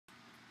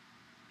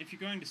if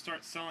you're going to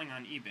start selling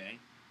on eBay,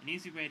 an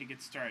easy way to get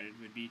started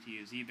would be to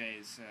use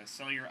eBay's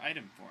Sell Your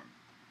Item form.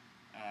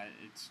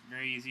 It's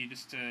very easy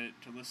just to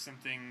list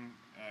something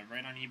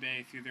right on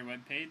eBay through their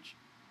webpage,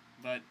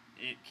 but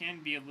it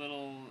can be a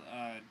little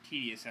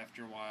tedious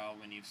after a while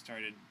when you've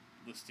started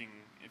listing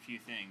a few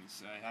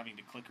things. Having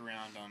to click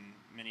around on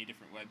many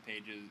different web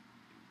pages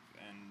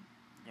and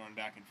going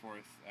back and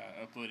forth,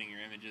 uploading your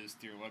images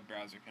through a web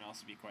browser can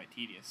also be quite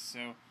tedious.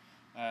 So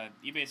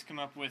eBay's come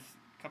up with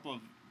a couple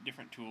of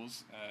different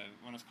tools.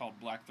 One is called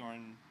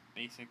Blackthorn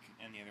Basic,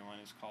 and the other one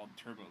is called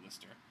Turbo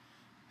Lister.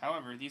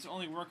 However, these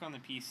only work on the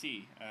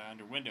PC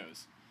under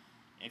Windows.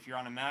 If you're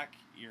on a Mac,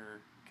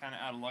 you're kind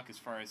of out of luck as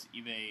far as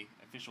eBay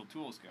official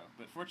tools go.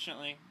 But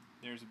fortunately,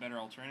 there's a better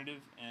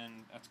alternative,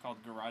 and that's called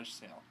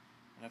GarageSale.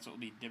 And that's what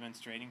we'll be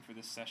demonstrating for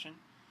this session.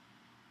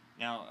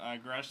 Now,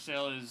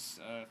 GarageSale is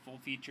a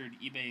full-featured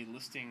eBay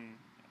listing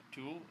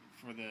tool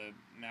for the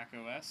Mac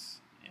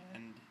OS,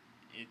 and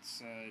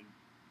it's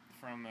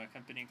from a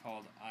company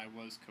called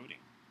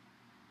iWasCoding.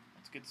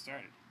 Let's get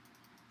started.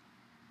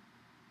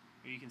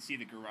 Here you can see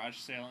the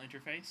GarageSale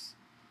interface.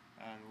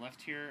 On the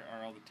left here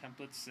are all the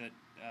templates that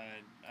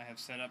I have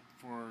set up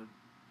for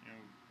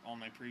all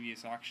my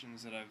previous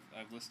auctions that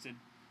I've listed.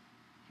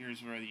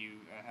 Here's where you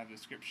have the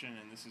description,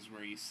 and this is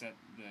where you set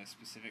the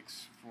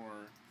specifics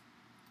for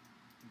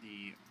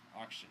the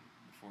auction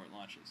before it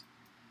launches.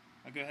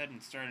 I'll go ahead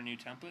and start a new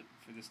template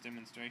for this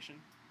demonstration.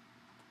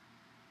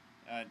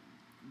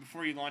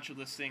 Before you launch a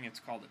listing, it's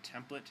called a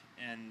template,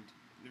 and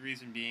the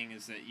reason being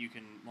is that you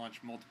can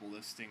launch multiple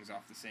listings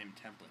off the same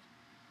template.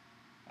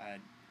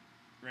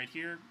 Right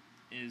here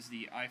is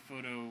the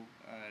iPhoto,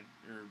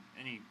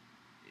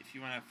 if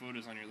you want to have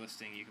photos on your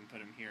listing, you can put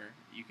them here.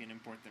 You can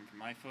import them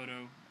from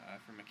iPhoto,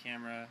 from a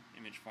camera,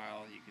 image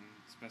file. You can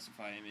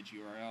specify image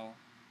URL,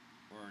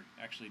 or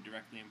actually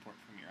directly import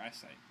from your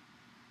iSite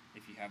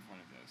if you have one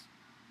of those.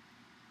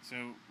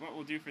 So what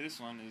we'll do for this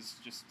one is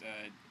just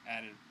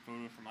add a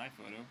photo from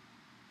iPhoto.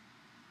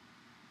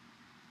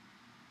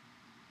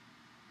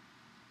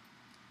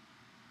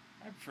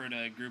 I prefer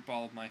to group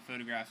all of my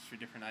photographs for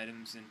different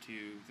items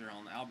into their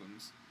own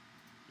albums.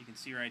 You can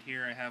see right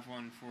here I have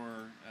one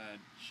for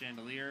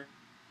chandelier,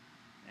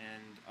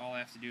 and all I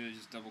have to do is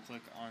just double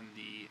click on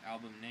the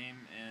album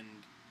name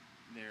and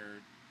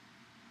they're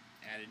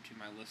added to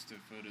my list of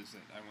photos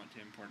that I want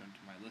to import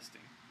onto my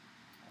listing.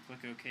 I'll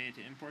click OK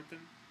to import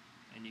them,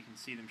 and you can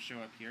see them show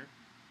up here.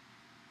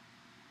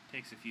 It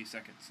takes a few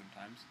seconds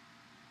sometimes.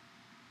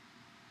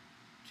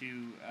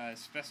 To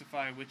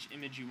specify which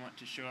image you want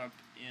to show up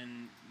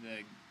in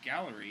the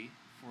gallery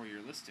for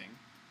your listing,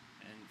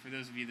 and for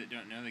those of you that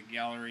don't know, the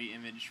gallery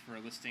image for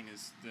a listing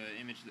is the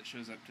image that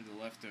shows up to the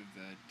left of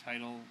the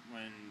title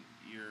when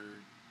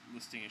your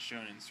listing is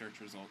shown in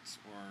search results,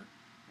 or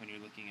when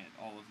you're looking at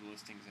all of the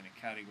listings in a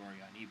category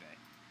on eBay.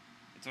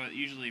 It's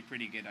usually a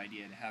pretty good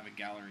idea to have a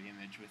gallery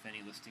image with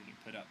any listing you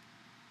put up,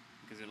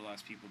 because it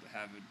allows people to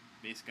have a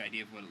basic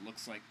idea of what it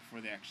looks like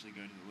before they actually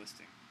go to the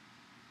listing.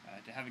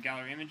 To have a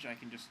gallery image, I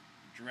can just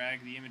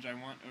drag the image I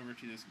want over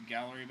to this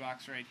gallery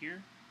box right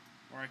here,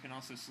 or I can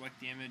also select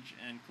the image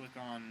and click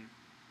on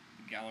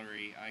the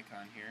gallery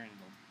icon here, and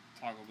it'll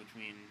toggle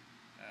between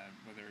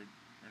whether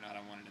or not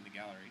I want it in the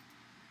gallery.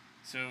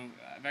 So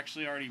I've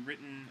actually already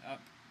written up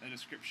a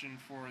description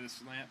for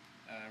this lamp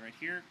right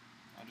here.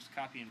 I'll just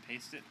copy and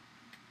paste it.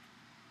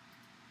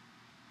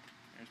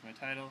 There's my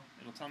title.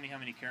 It'll tell me how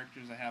many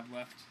characters I have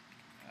left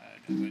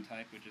as I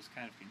type, which is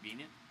kind of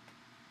convenient.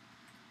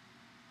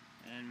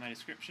 And my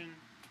description,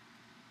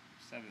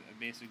 just have a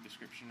basic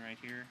description right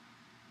here.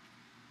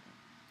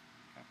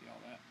 Copy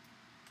all that.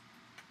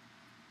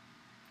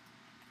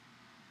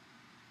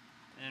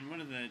 And one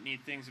of the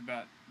neat things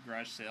about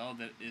GarageSale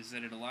is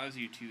that it allows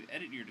you to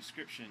edit your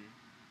description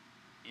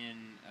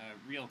in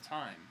real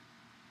time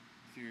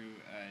through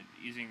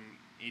using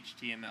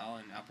HTML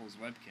and Apple's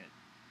WebKit.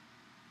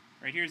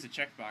 Right here is a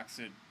checkbox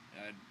that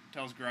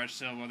tells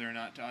GarageSale whether or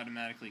not to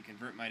automatically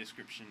convert my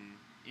description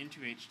into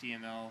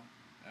HTML,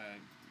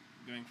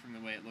 going from the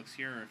way it looks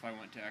here, or if I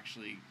want to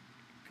actually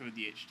code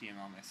the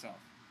HTML myself.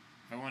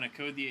 If I want to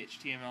code the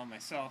HTML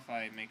myself,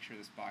 I make sure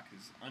this box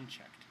is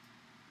unchecked.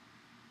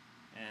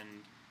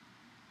 And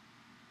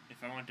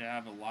if I want to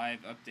have a live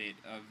update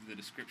of the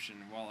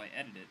description while I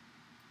edit it,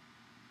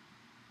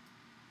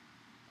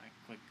 I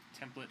click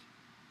Template,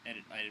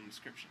 Edit Item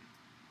Description.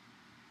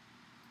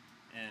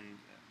 And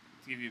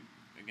to give you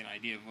an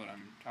idea of what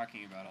I'm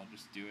talking about, I'll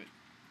just do it.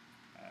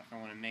 If I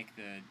want to make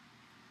a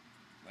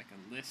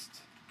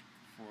list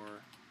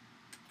for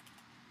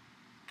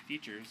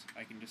features,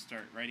 I can just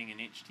start writing in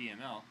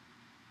HTML.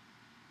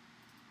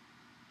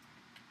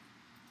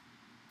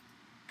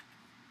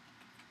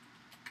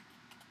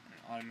 And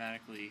it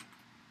automatically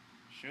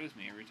shows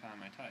me every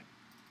time I type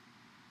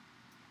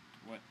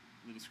what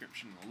the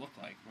description will look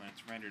like when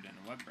it's rendered in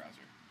a web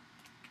browser.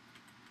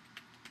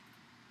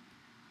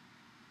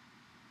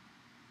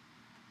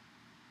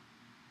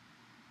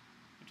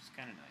 Which is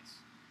kind of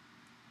nice.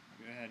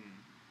 I'll go ahead and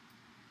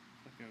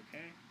click OK.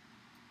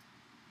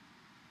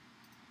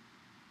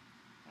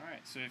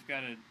 Alright, so we've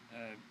got a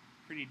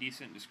pretty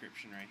decent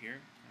description right here.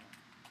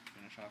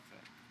 Finish off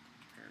that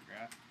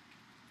paragraph.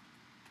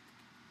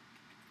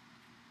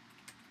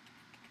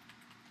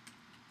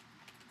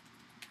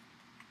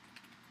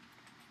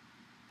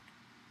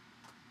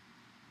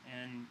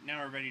 And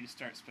now we're ready to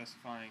start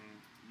specifying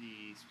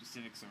the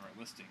specifics of our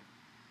listing.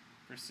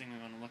 First thing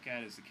we want to look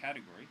at is the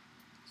category.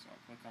 So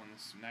I'll click on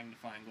this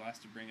magnifying glass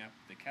to bring up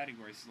the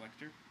category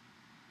selector.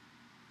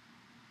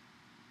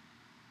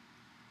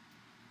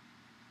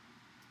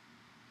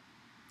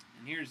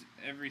 And here's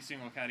every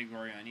single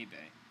category on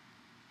eBay.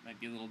 Might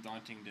be a little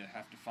daunting to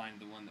have to find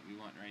the one that we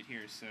want right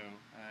here, so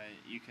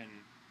you can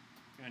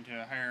go into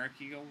a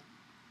hierarchical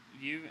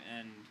view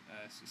and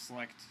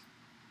select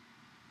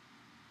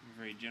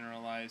very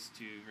generalized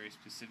to very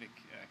specific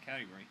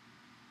category.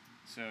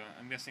 So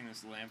I'm guessing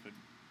this lamp would,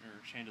 or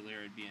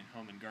chandelier would be in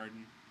home and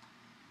garden,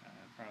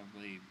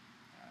 probably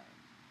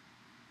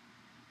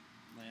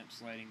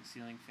lamps, lighting,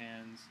 ceiling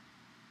fans.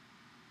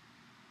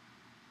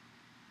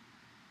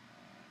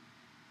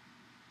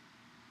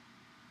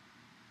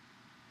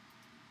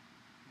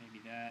 Maybe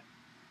that.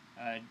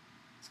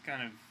 It's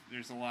kind of,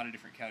 there's a lot of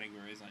different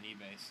categories on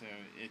eBay, so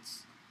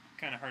it's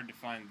kind of hard to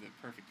find the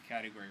perfect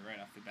category right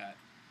off the bat.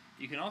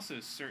 You can also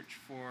search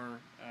for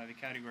the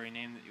category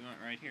name that you want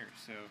right here.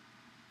 So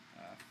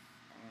I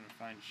want to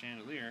find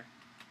chandelier.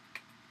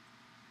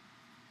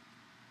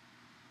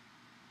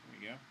 There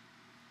we go.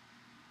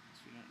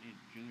 Guess we don't need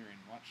jewelry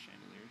and watch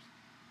chandeliers.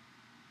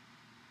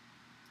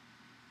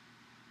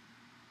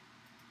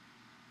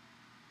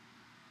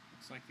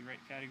 Looks like the right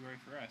category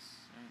for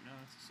us. No,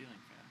 it's a ceiling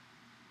fan.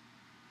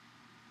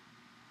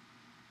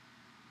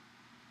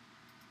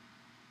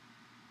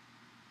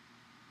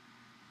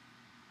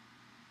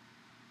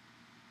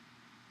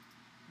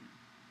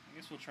 I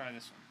guess we'll try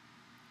this one.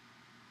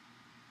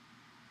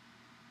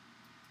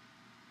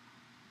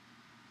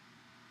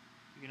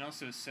 You can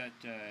also set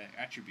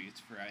attributes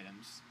for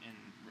items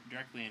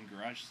directly in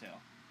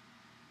GarageSale.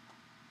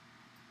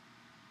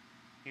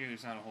 Here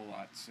there's not a whole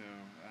lot, so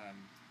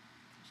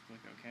just click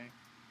OK.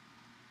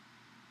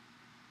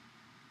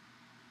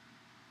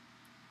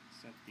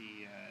 Set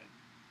the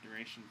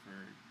duration for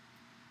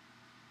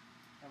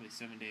probably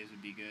 7 days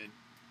would be good.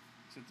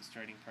 Set the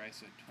starting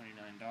price at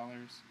 $29.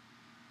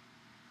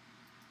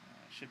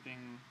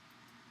 Shipping,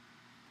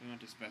 we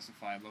want to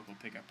specify local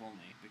pickup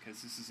only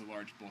because this is a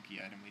large bulky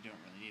item, we don't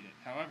really need it.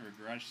 However,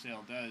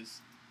 GarageSale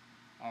does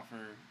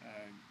offer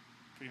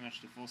pretty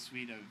much the full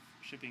suite of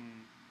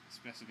shipping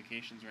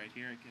specifications right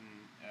here. It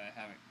can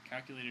have it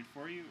calculated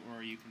for you,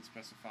 or you can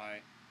specify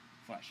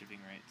flat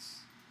shipping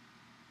rates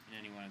in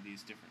any one of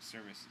these different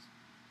services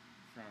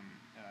from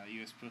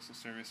US Postal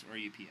Service or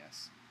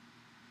UPS.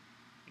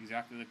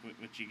 Exactly like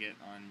what you get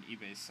on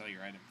eBay's Sell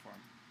Your Item form.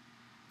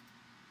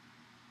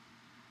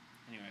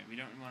 Anyway, we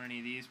don't want any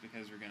of these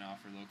because we're going to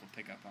offer local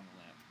pickup on the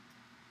lamp.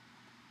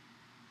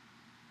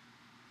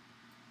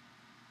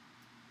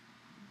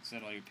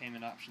 Set all your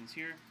payment options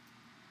here.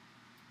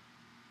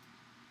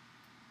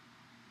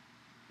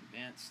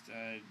 Advanced,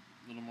 a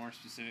little more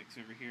specifics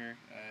over here.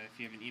 If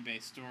you have an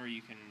eBay store,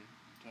 you can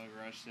tell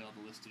GarageSale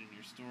to list it in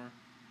your store.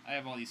 I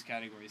have all these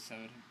categories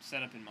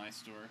set up in my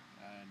store.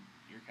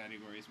 Your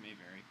categories may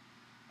vary.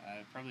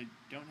 Probably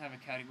don't have a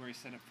category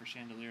set up for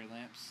chandelier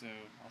lamps, so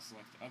I'll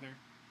select Other.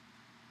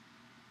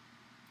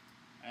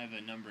 I have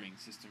a numbering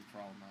system for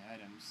all of my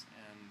items,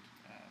 and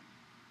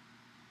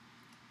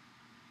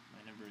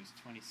my number is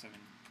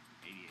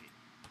 2788.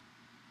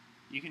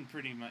 You can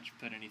pretty much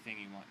put anything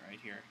you want right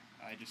here.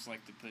 I just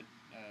like to put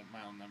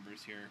my own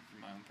numbers here for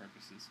my own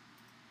purposes.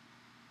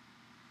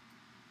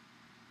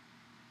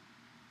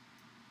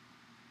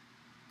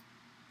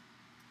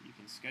 You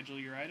can schedule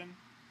your item.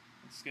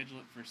 Let's schedule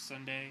it for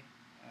Sunday,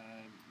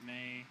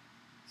 May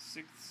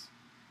 6th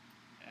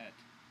at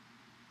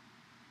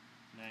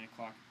 9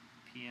 o'clock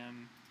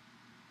p.m.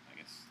 I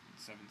guess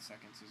 7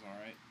 seconds is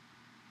alright.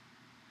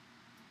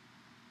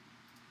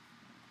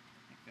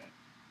 Make that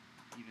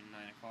even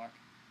 9 o'clock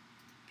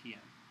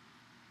p.m.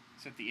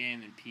 Set the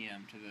AM and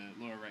PM to the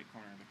lower right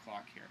corner of the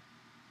clock here.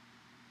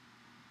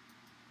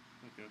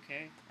 Click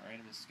OK. Our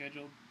item is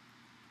scheduled.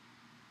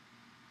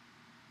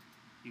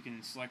 You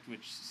can select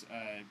which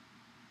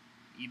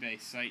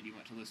eBay site you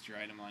want to list your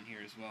item on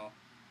here as well.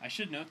 I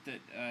should note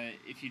that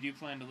if you do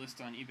plan to list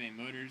on eBay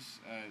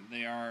Motors,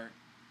 they are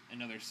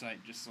another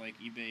site just like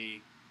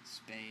eBay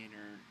Spain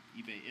or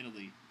eBay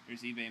Italy.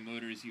 There's eBay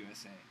Motors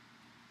USA.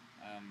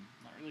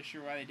 Not really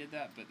sure why they did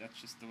that, but that's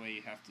just the way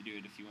you have to do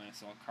it if you want to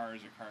sell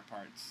cars or car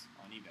parts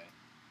on eBay.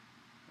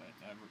 But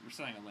we're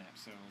selling a lamp,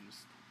 so we'll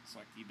just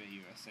select eBay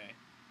USA.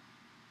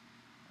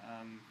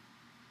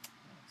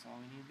 That's all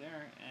we need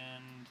there.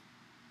 And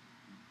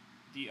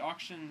the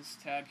auctions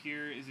tab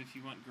here is if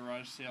you want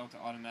GarageSale to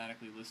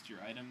automatically list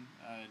your item.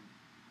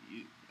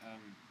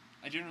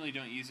 I generally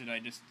don't use it. I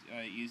just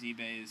use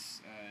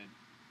eBay's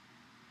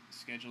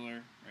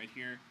scheduler right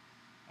here.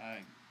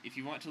 If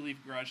you want to leave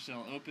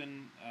GarageSale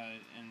open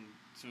and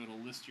so it'll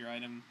list your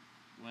item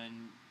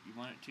when you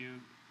want it to,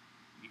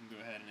 you can go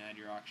ahead and add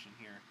your auction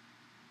here.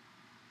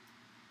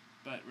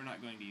 But we're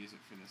not going to use it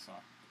for this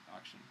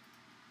auction.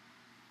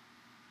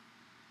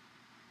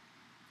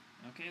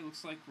 Okay,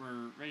 looks like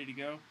we're ready to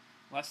go.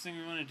 Last thing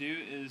we want to do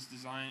is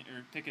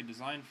pick a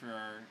design for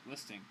our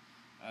listing.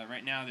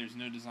 Right now there's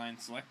no design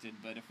selected,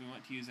 but if we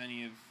want to use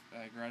any of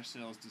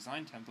GarageSale's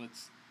design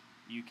templates,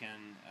 you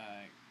can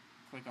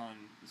click on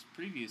this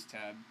Previews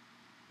tab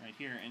right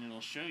here, and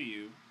it'll show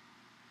you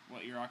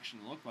what your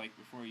auction will look like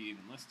before you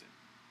even list it,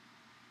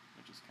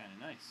 which is kind of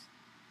nice.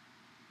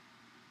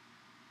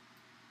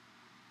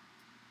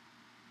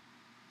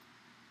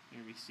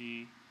 Here we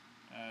see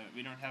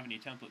we don't have any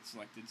templates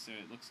selected, so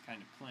it looks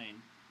kind of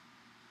plain.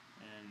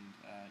 And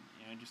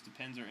it just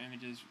appends our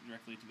images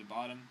directly to the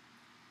bottom.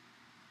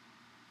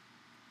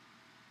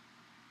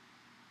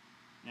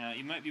 Now,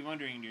 you might be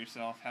wondering to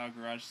yourself how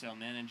GarageSale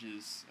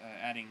manages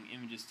adding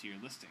images to your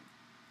listing.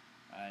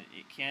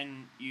 It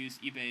can use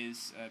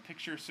eBay's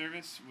picture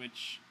service,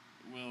 which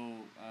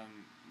will,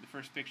 the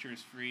first picture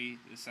is free,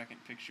 the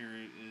second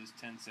picture is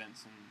 10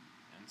 cents,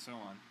 and so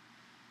on.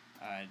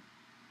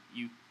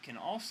 You can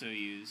also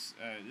use,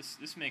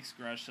 this makes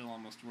GarageSale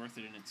almost worth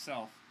it in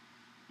itself.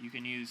 You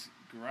can use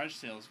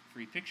GarageSale's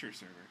free picture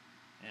server,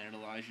 and it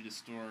allows you to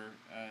store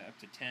up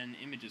to 10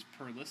 images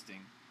per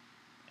listing.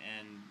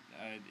 And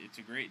it's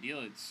a great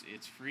deal.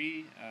 It's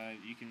free.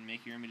 You can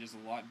make your images a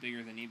lot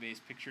bigger than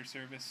eBay's picture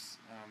service.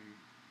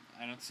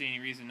 I don't see any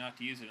reason not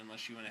to use it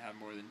unless you want to have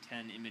more than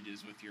 10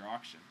 images with your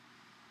auction.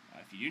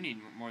 If you do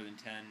need more than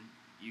 10,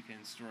 you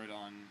can store it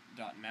on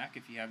 .Mac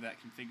if you have that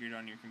configured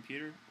on your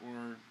computer,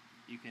 or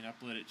you can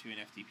upload it to an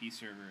FTP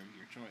server of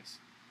your choice.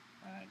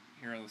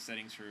 Here are the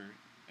settings for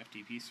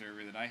FTP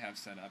server that I have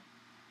set up.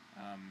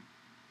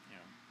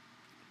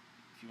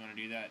 If you want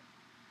to do that,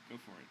 go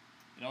for it.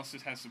 It also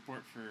has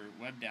support for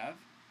WebDAV,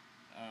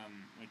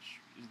 which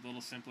is a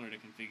little simpler to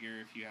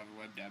configure if you have a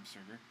WebDAV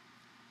server.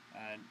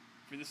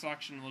 For this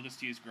auction, we'll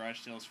just use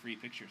GarageSale's free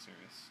picture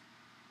service.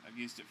 I've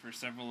used it for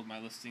several of my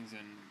listings,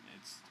 and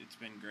it's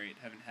been great.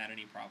 Haven't had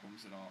any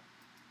problems at all.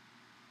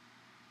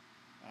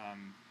 I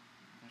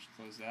should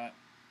close that.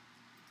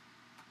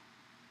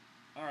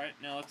 Alright,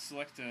 now let's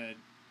select a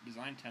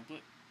design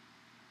template.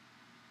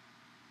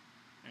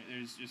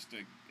 There's just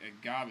a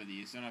gob of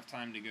these. Don't have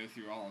time to go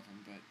through all of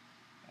them, but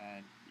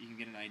you can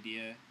get an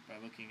idea by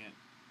looking at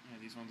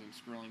these ones I'm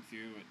scrolling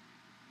through,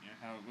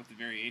 what the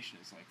variation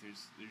is like.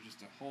 There's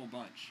just a whole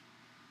bunch.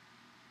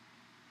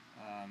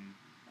 I'm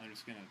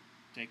just gonna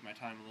take my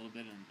time a little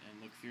bit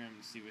and look through them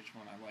to see which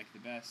one I like the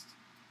best.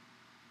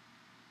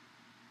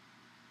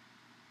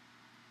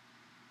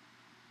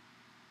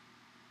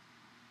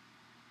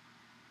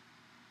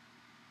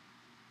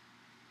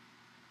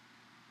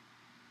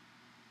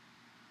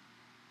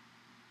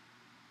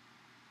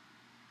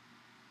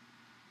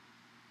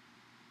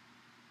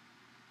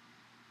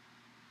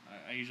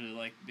 I usually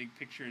like big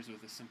pictures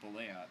with a simple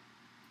layout.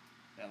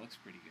 That looks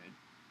pretty good.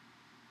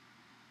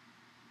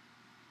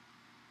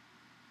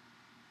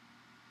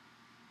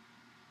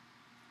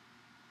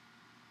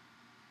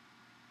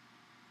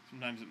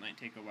 Sometimes it might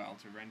take a while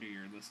to render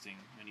your listing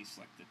when you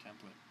select the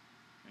template,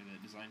 or the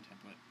design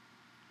template.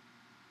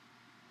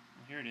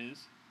 Well, here it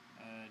is.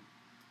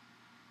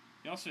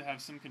 You also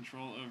have some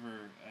control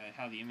over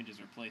how the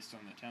images are placed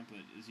on the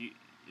template. As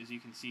you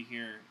can see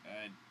here,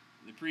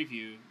 the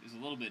preview is a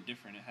little bit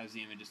different. It has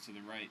the images to the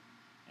right,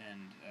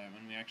 and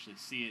when we actually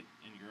see it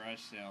in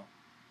GarageSale,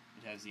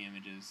 it has the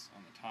images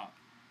on the top.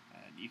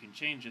 You can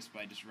change this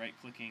by just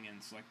right-clicking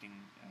and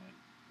selecting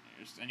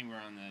just anywhere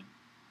on the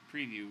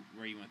preview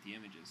where you want the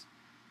images.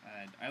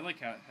 I like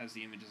how it has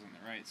the images on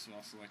the right, so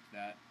I'll select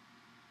that,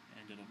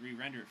 and it'll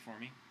re-render it for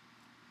me.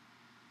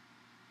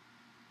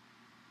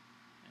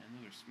 And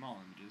those are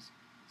small images.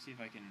 Let's see if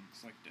I can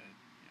select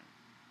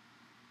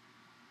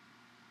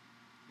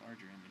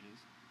larger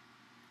images.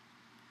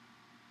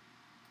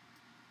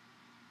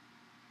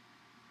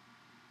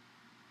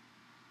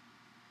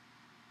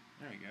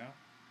 There we go.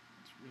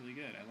 That's really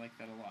good. I like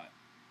that a lot.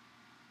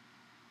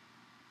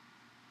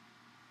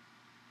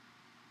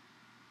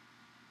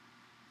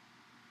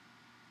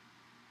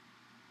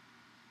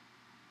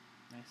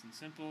 Nice and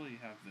simple. You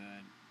have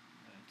the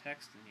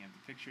text and you have the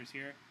pictures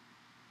here.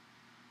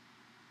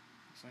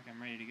 Looks like I'm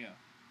ready to go.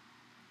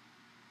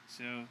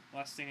 So,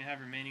 last thing I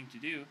have remaining to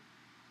do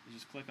is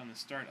just click on the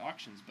Start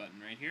Auctions button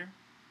right here,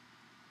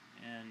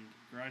 and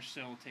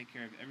GarageSale will take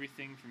care of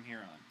everything from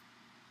here on.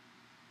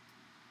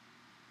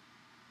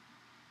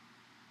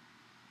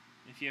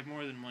 If you have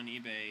more than one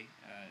eBay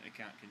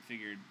account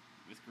configured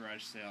with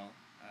GarageSale,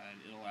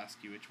 it'll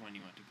ask you which one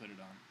you want to put it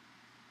on.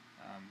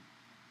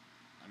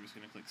 I'm just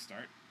going to click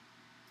Start.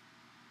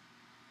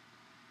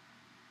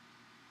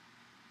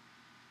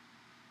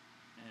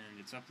 And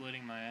it's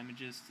uploading my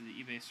images to the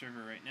eBay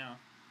server right now.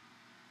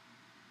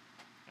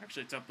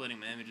 Actually, it's uploading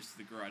my images to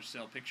the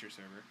GarageSale picture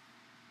server,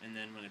 and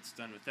then when it's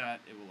done with that,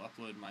 it will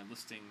upload my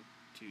listing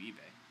to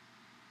eBay.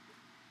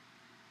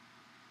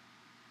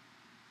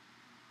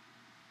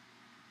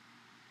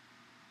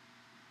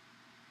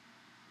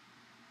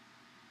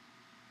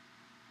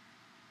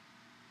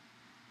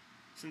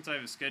 Since I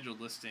have a scheduled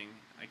listing,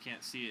 I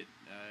can't see it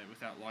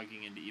without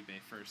logging into eBay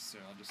first, so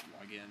I'll just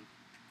log in.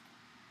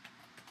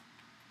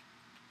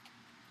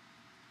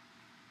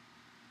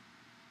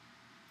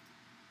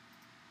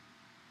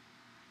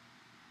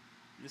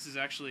 This is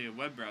actually a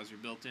web browser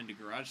built into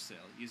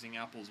GarageSale using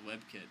Apple's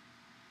WebKit.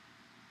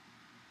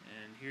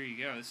 And here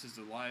you go. This is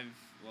the live,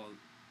 well,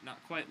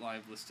 not quite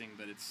live listing,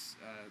 but it's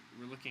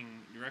we're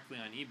looking directly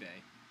on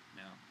eBay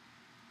now.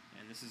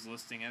 And this is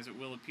listing as it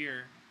will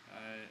appear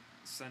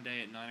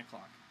Sunday at 9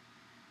 o'clock.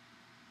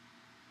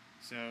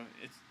 So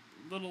it's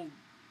a little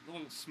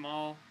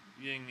small,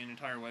 viewing an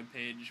entire web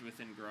page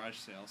within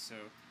GarageSale. So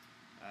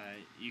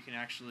you can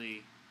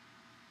actually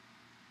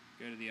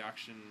go to the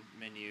auction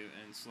menu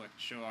and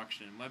select Show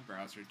Auction in Web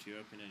Browser to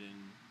open it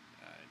in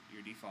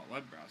your default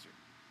web browser.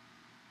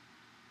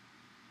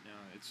 Now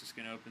it's just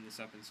going to open this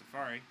up in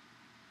Safari,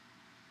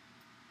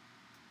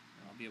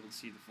 and I'll be able to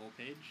see the full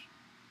page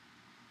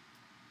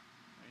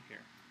right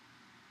here.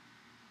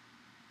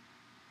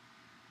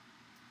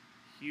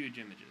 Huge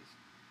images,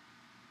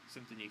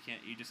 something you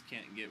just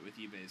can't get with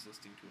eBay's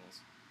listing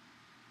tools.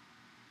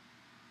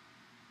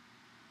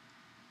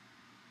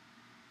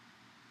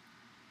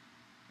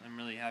 I'm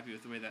really happy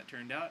with the way that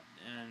turned out,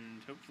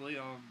 and hopefully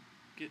I'll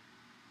get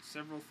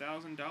several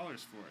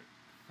 $1,000s for it.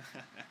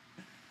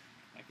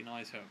 I can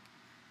always hope.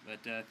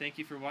 But thank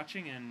you for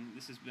watching, and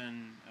this has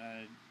been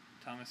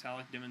Thomas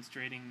Halleck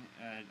demonstrating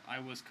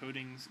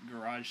iWasCoding's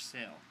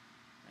GarageSale.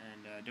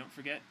 And don't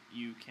forget,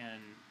 you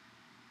can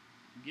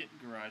get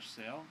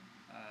GarageSale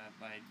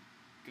by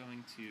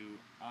going to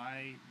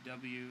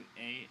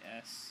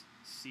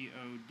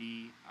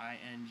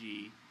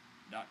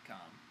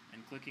iWasCoding.com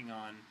and clicking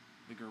on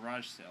the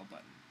GarageSale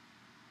button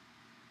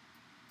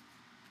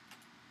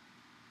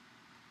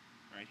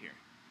right here.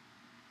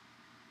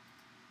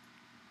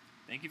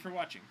 Thank you for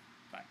watching.